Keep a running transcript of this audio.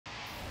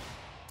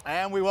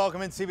And we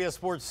welcome in CBS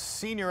Sports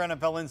senior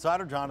NFL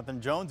insider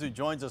Jonathan Jones, who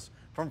joins us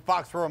from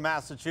Foxborough,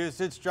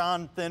 Massachusetts.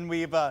 Jonathan,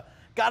 we've got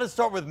to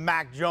start with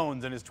Mac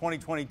Jones and his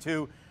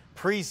 2022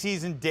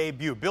 preseason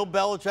debut. Bill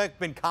Belichick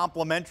been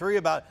complimentary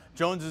about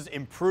Jones's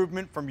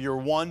improvement from year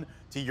 1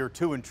 to year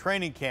 2 in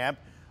training camp.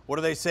 What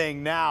are they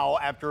saying now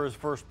after his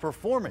first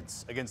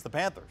performance against the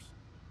Panthers?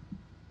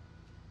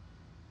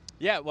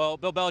 Yeah, well,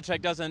 Bill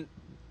Belichick doesn't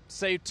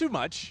say too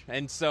much,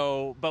 and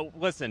so, but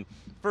listen,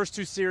 first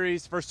 2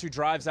 series, first 2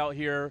 drives out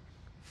here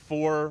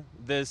for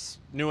this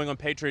New England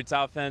Patriots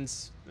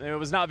offense, it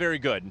was not very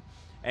good.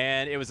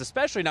 And it was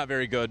especially not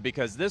very good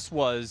because this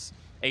was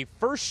a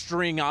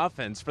first-string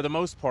offense for the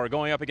most part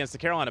going up against the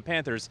Carolina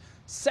Panthers'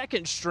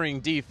 second-string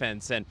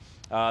defense. And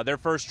their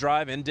first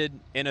drive ended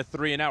in a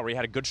 3-and-out where you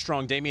had a good,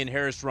 strong Damian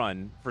Harris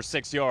run for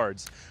 6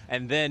 yards.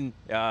 And then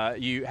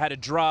you had a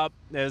drop.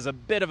 There was a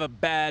bit of a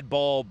bad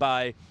ball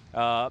by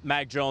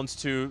Mac Jones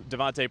to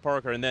Devontae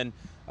Parker, and then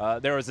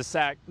there was a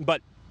sack.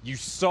 But you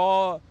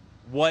saw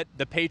what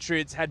the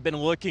Patriots had been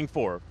looking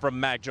for from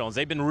Mac Jones.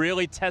 They've been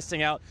really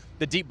testing out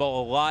the deep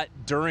ball a lot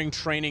during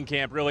training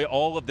camp, really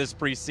all of this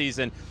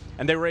preseason,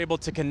 and they were able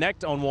to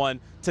connect on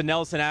one to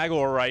Nelson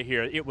Agholor right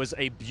here. It was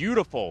a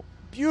beautiful,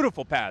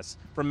 beautiful pass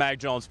from Mac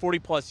Jones,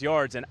 40-plus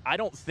yards, and I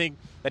don't think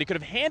that he could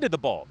have handed the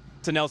ball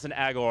to Nelson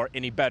Agholor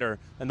any better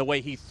than the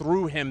way he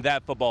threw him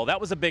that football.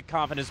 That was a big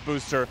confidence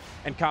booster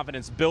and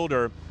confidence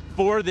builder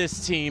for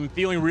this team,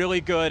 feeling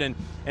really good. And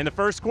in the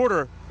first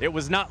quarter, it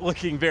was not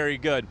looking very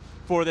good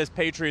for this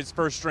Patriots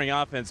first-string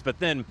offense. But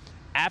then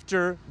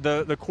after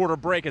the quarter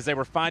break, as they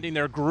were finding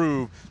their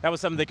groove, that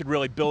was something they could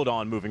really build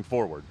on moving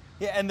forward.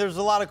 Yeah, and there's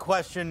a lot of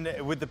question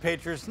with the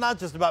Patriots, not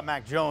just about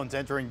Mac Jones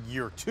entering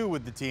year 2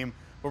 with the team,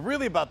 but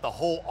really about the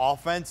whole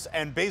offense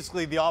and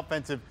basically the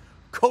offensive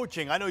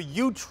coaching. I know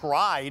you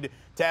tried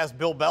to ask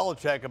Bill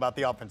Belichick about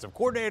the offensive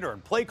coordinator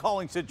and play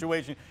calling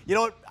situation. You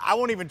know what? I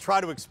won't even try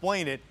to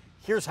explain it.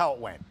 Here's how it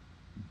went.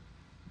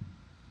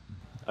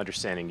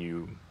 Understanding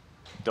you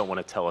don't want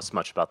to tell us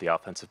much about the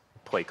offensive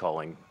play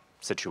calling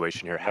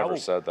situation here. Never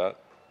said that.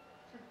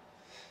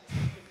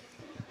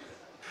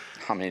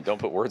 I mean, don't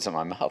put words in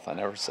my mouth. I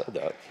never said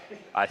that.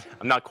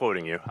 I'm not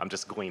quoting you. I'm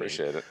just gleaning.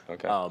 Appreciate it.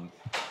 Okay.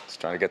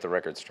 Just trying to get the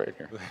record straight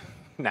here.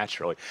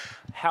 Naturally.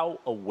 How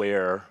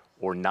aware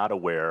or not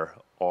aware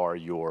are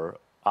your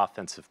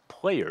offensive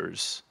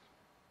players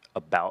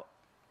about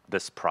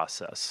this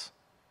process?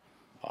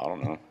 I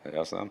don't know.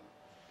 Ask them.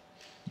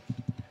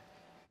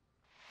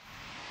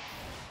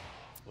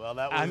 Well,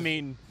 that was, I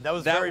mean, that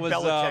was very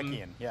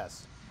Belichickian,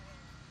 yes.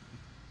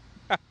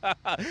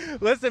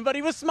 Listen, but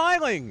he was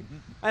smiling,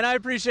 and I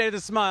appreciated the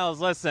smiles.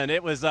 Listen,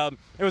 it was a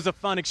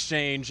fun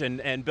exchange,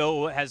 and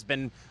Bill has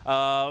been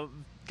kind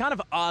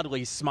of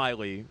oddly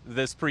smiley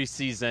this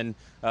preseason,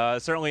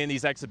 certainly in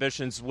these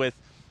exhibitions with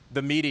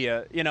the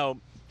media. You know,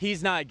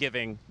 he's not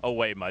giving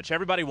away much.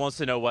 Everybody wants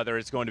to know whether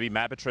it's going to be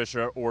Matt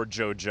Patricia or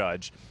Joe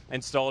Judge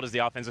installed as the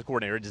offensive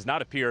coordinator. It does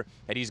not appear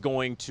that he's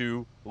going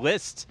to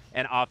list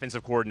an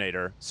offensive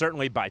coordinator,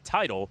 certainly by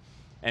title.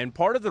 And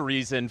part of the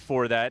reason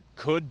for that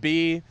could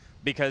be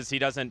because he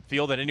doesn't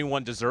feel that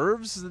anyone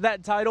deserves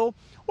that title,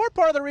 or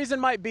part of the reason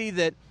might be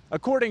that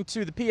according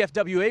to the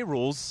PFWA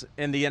rules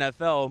in the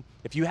NFL,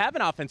 if you have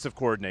an offensive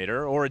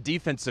coordinator or a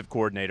defensive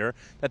coordinator,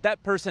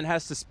 that person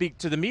has to speak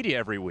to the media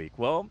every week.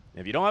 Well,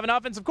 if you don't have an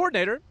offensive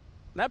coordinator,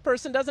 that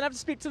person doesn't have to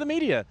speak to the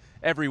media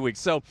every week.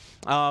 So,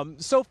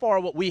 so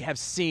far what we have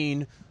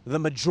seen, the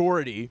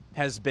majority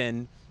has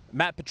been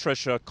Matt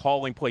Patricia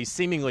calling plays,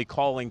 seemingly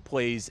calling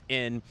plays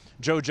in.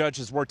 Joe Judge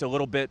has worked a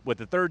little bit with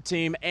the third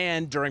team,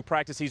 and during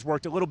practice he's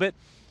worked a little bit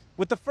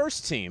with the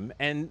first team.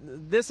 And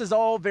this is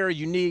all very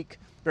unique,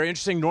 very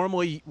interesting.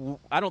 Normally,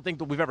 I don't think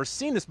that we've ever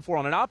seen this before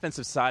on an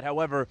offensive side.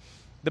 However,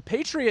 the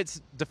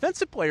Patriots'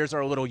 defensive players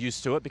are a little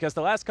used to it because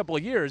the last couple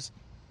of years,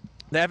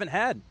 they haven't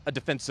had a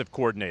defensive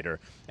coordinator.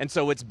 And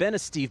so it's been a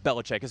Steve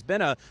Belichick, it's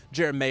been a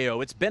Jerry Mayo,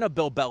 it's been a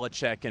Bill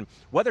Belichick. And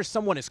whether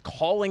someone is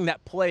calling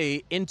that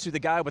play into the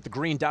guy with the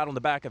green dot on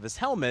the back of his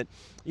helmet,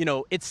 you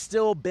know, it's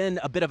still been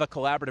a bit of a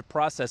collaborative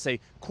process, a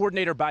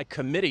coordinator by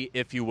committee,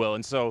 if you will.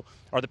 And so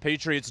are the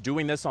Patriots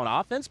doing this on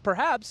offense?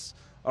 Perhaps.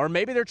 Or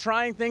maybe they're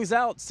trying things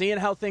out, seeing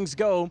how things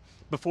go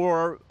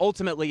before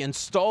ultimately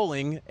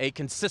installing a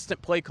consistent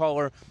play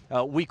caller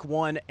week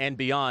 1 and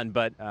beyond.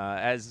 But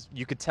as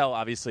you could tell,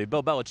 obviously,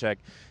 Bill Belichick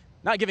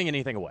not giving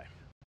anything away.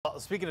 Well,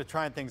 speaking of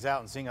trying things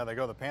out and seeing how they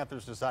go, the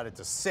Panthers decided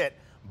to sit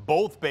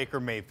both Baker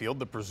Mayfield,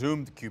 the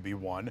presumed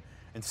QB1,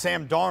 and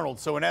Sam Darnold.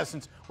 So in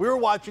essence, we were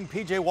watching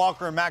P.J.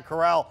 Walker and Matt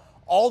Corral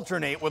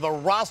alternate with a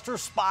roster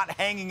spot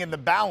hanging in the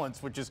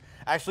balance, which is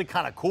actually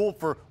kind of cool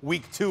for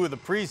week 2 of the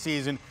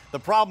preseason. The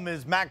problem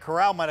is Matt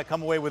Corral might have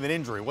come away with an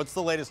injury. What's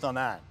the latest on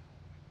that?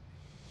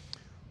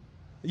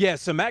 Yeah,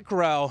 so Matt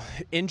Corral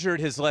injured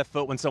his left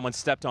foot when someone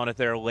stepped on it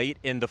there late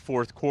in the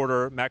fourth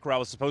quarter. Matt Corral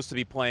was supposed to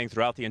be playing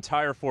throughout the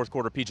entire fourth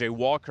quarter. P.J.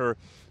 Walker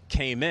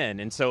came in,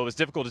 and so it was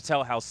difficult to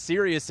tell how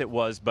serious it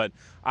was, but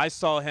I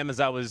saw him as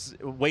I was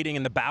waiting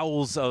in the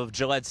bowels of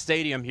Gillette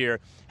Stadium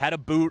here, had a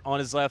boot on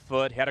his left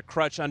foot, had a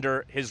crutch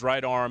under his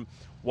right arm,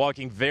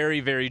 walking very,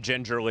 very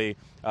gingerly.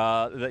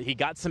 He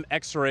got some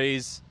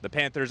x-rays. The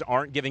Panthers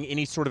aren't giving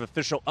any sort of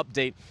official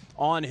update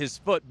on his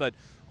foot. But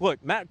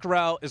look, Matt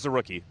Corral is a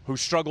rookie who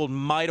struggled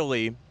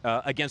mightily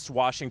against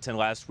Washington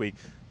last week.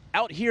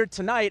 Out here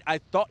tonight, I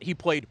thought he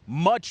played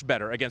much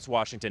better against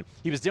Washington.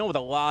 He was dealing with a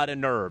lot of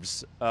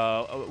nerves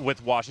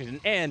with Washington,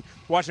 and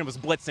Washington was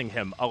blitzing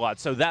him a lot,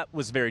 so that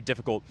was very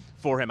difficult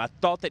for him. I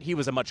thought that he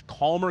was a much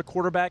calmer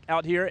quarterback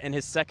out here in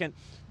his second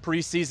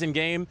preseason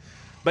game.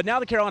 But now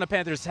the Carolina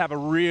Panthers have a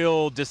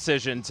real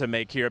decision to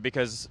make here,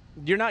 because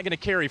you're not going to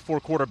carry 4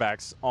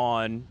 quarterbacks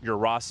on your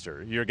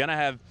roster. You're going to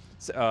have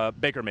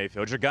Baker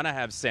Mayfield. You're going to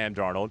have Sam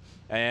Darnold.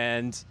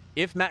 And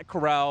if Matt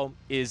Corral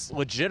is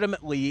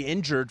legitimately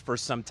injured for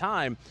some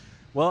time,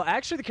 well,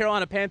 actually the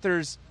Carolina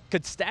Panthers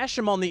could stash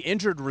him on the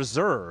injured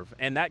reserve,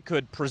 and that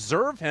could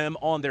preserve him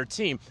on their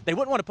team. They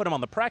wouldn't want to put him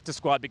on the practice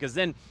squad, because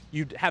then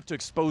you'd have to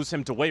expose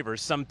him to waivers.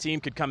 Some team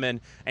could come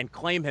in and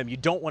claim him. You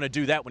don't want to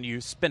do that when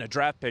you spend a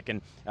draft pick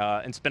and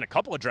spend a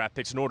couple of draft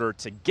picks in order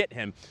to get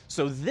him.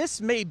 So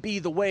this may be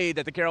the way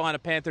that the Carolina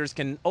Panthers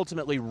can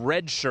ultimately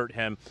redshirt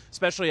him,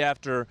 especially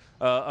after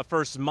a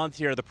first month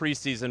here of the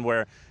preseason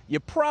where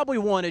you probably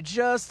wanted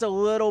just a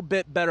little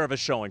bit better of a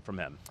showing from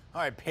him.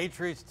 All right,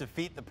 Patriots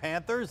defeat the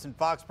Panthers in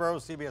Foxborough.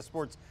 CBS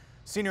Sports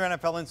senior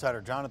NFL insider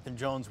Jonathan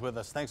Jones with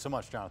us. Thanks so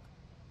much, Jonathan.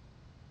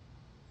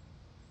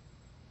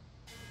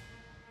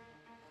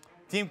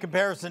 Team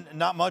comparison,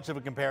 not much of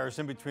a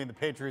comparison between the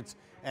Patriots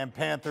and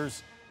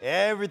Panthers.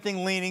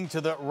 Everything leaning to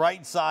the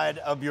right side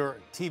of your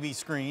TV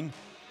screen,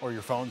 or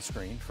your phone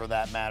screen for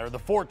that matter. The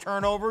 4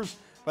 turnovers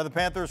by the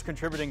Panthers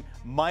contributing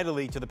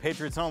mightily to the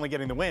Patriots not only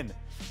getting the win,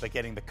 but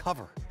getting the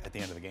cover at the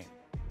end of the game.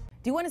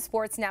 Do you want a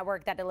sports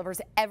network that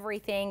delivers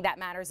everything that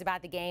matters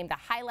about the game? The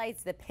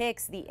highlights, the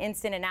picks, the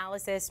instant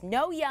analysis,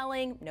 no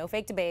yelling, no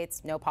fake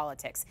debates, no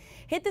politics.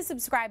 Hit the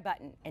subscribe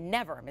button and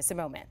never miss a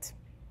moment.